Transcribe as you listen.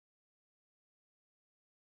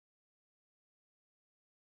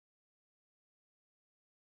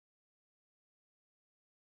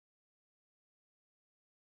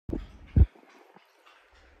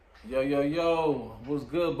Yo, what's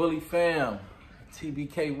good, Bully fam?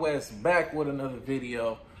 TBK Wes back with another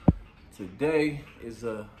video. Today is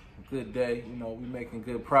a good day. You know, we making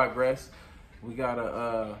good progress. We got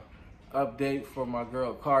a update for my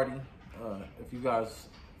girl Cardi. If you guys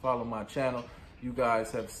follow my channel, you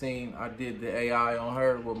guys have seen I did the AI on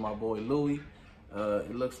her with my boy Louie.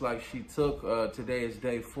 It looks like she took, today is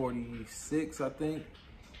day 46, I think.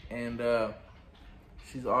 And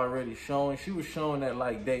she's already showing. She was showing at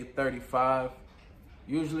like day 35.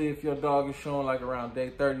 Usually if your dog is showing like around day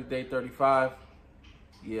 30, day 35,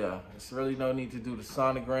 yeah, it's really no need to do the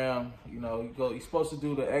sonogram. You know, you're supposed to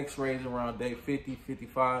do the x-rays around day 50,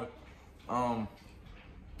 55. I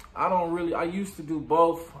used to do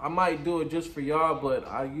both. I might do it just for y'all, but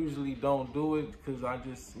I usually don't do it because I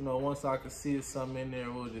just, you know, once I can see it's something in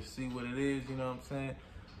there, we'll just see what it is, you know what I'm saying?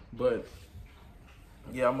 But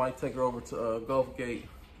yeah, I might take her over to Gulf Gate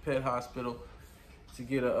Pet Hospital to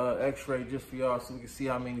get a x-ray just for y'all so we can see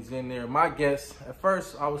how many's in there. My guess, at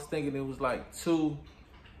first I was thinking it was like 2, you know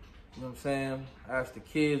what I'm saying? I asked the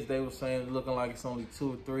kids, they were saying it's looking like it's only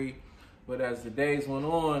 2 or 3. But as the days went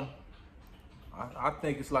on, I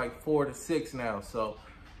think it's like 4 to 6 now. So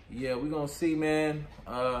yeah, we're gonna see, man.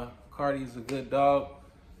 Cardi's a good dog.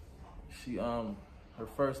 She her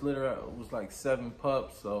first litter was like 7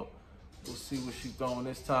 pups, so we'll see what she's throwing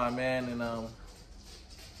this time, man. And I'm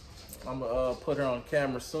gonna put her on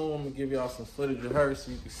camera soon. I'm gonna give y'all some footage of her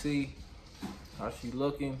so you can see how she's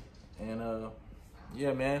looking. And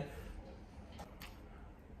yeah, man.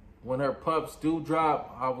 When her pups do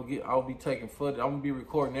drop, I'll be taking footage. I'm gonna be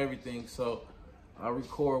recording everything, so I'll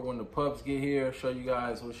record when the pups get here, show you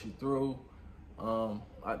guys what she threw.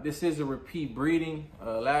 This is a repeat breeding.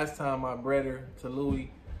 Last time I bred her to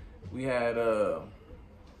Louie, we had a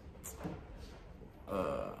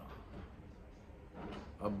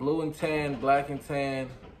blue and tan, black and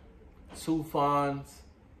tan, 2 fawns,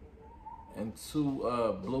 and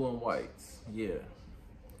 2 blue and whites. Yeah,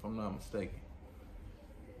 if I'm not mistaken.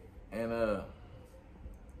 And I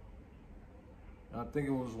think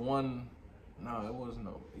it was one. No, it wasn't.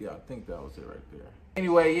 No, yeah, I think that was it right there.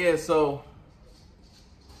 Anyway, yeah. So,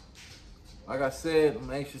 like I said,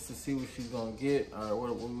 I'm anxious to see what she's gonna get, or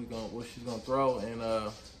what she's gonna throw, and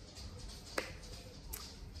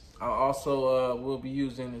I also will be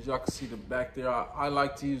using, as y'all can see the back there, I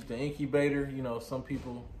like to use the incubator. You know, some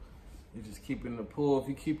people, you just keep it in the pool. If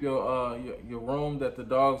you keep your room that the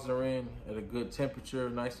dogs are in at a good temperature,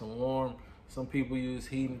 nice and warm. Some people use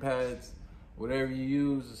heating pads. Whatever you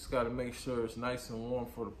use, it's got to make sure it's nice and warm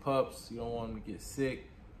for the pups. You don't want them to get sick.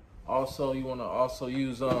 Also, you want to also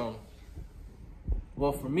use,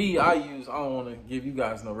 well, for me, I don't want to give you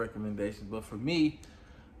guys no recommendations, but for me,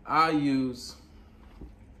 I use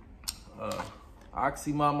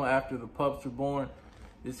Oxy Mama after the pups are born.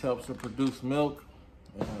 This helps her produce milk.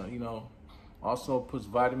 You know, also puts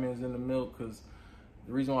vitamins in the milk, because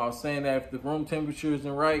the reason why I was saying that, if the room temperature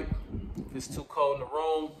isn't right, if it's too cold in the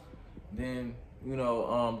room, then, you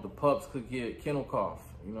know, the pups could get kennel cough,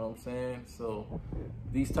 you know what I'm saying? So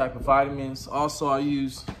these type of vitamins. Also, I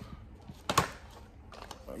use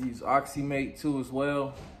Oxymate too as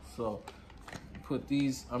well. So put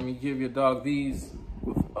these, give your dog these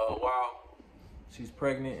while she's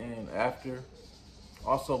pregnant and after.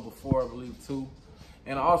 Also before, I believe, too.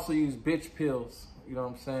 And I also use bitch pills, you know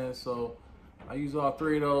what I'm saying? So I use all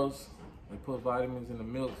 3 of those. They put vitamins in the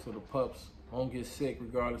milk so the pups won't get sick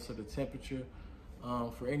regardless of the temperature.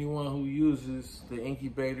 For anyone who uses the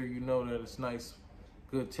incubator, you know that it's nice,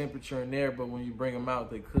 good temperature in there, but when you bring them out,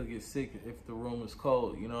 they could get sick if the room is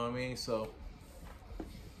cold, you know what I mean? So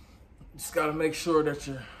just gotta make sure that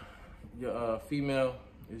your female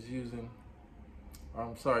is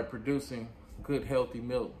producing good healthy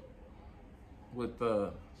milk with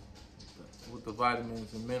the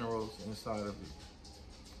vitamins and minerals inside of it.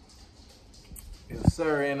 Yes,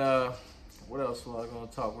 sir. And what else was I gonna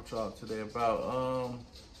talk with y'all today about?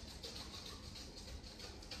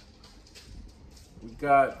 We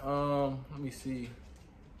got let me see.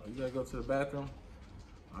 Oh, you gotta go to the bathroom?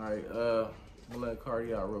 All right, I'm gonna let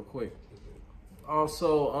Cardi out real quick.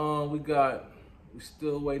 Also, we're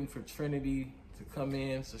still waiting for Trinity to come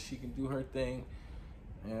in so she can do her thing.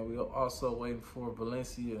 And we're also waiting for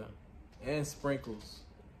Valencia and Sprinkles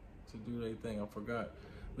to do their thing. I forgot.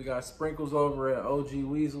 We got Sprinkles over at OG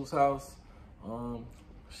Weasel's house.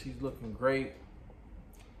 She's looking great,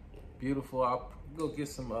 beautiful. I'll go get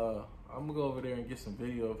some. I'm gonna go over there and get some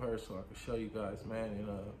video of her so I can show you guys, man. And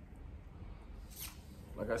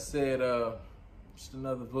like I said, just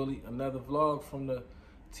another vlog from the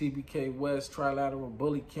TBK Wes Trilateral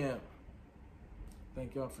Bully Camp.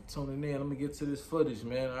 Thank y'all for tuning in. Let me get to this footage,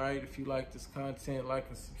 man. All right, if you like this content, like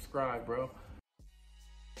and subscribe, bro.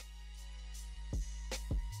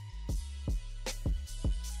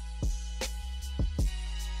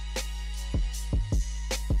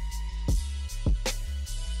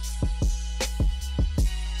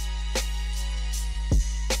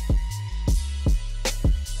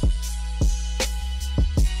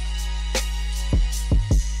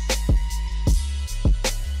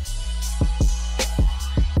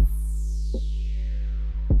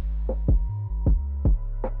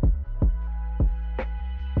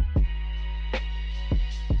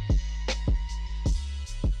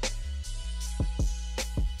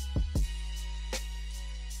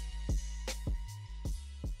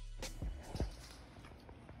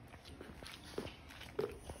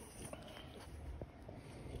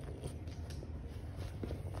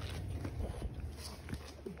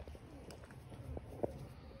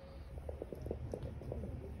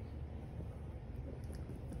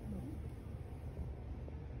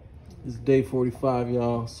 It's day 45,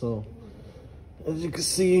 y'all. So as you can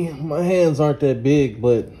see, my hands aren't that big,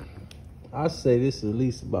 but I say this is at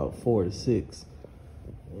least about 4 to 6.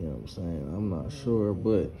 You know what I'm saying? I'm not sure,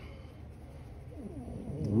 but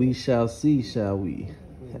we shall see, shall we?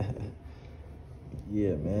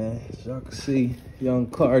 Yeah, man. As y'all can see, young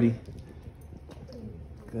Cardi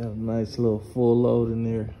got a nice little full load in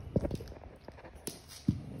there.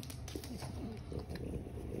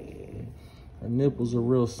 Her nipples are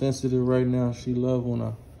real sensitive right now. She love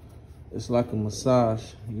when it's like a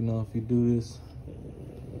massage, you know, if you do this.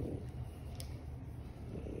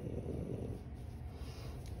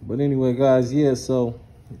 But anyway, guys, yeah, so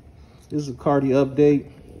this is a Cardi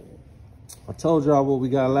update. I told y'all what we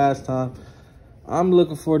got last time. I'm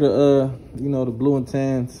looking for the, you know, the blue and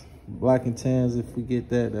tans, black and tans. If we get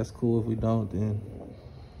that, that's cool. If we don't, then,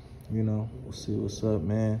 you know, we'll see what's up,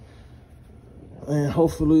 man. And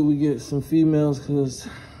hopefully we get some females, because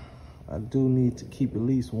I do need to keep at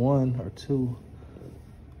least 1 or 2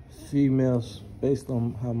 females based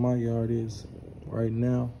on how my yard is right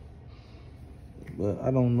now. But I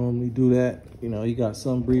don't normally do that. You know, you got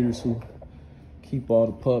some breeders who keep all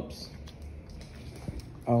the pups.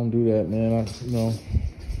 I don't do that, man. You know,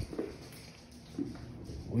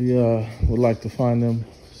 we would like to find them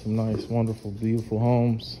some nice, wonderful, beautiful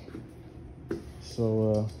homes.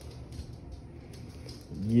 So,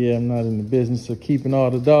 yeah, I'm not in the business of keeping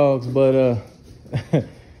all the dogs, but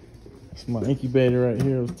it's my incubator right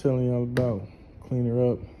here I was telling y'all about. Clean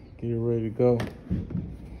her up, get her ready to go.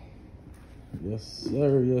 Yes,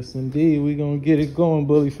 sir. Yes, indeed. We're going to get it going,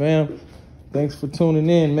 Bully fam. Thanks for tuning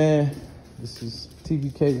in, man. This is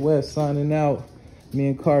TBK Wes signing out. Me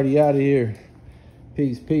and Cardi out of here.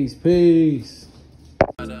 Peace, peace, peace.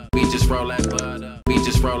 We just roll that butter. We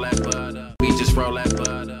just roll that butter. We just roll that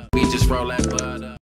butter. We just roll that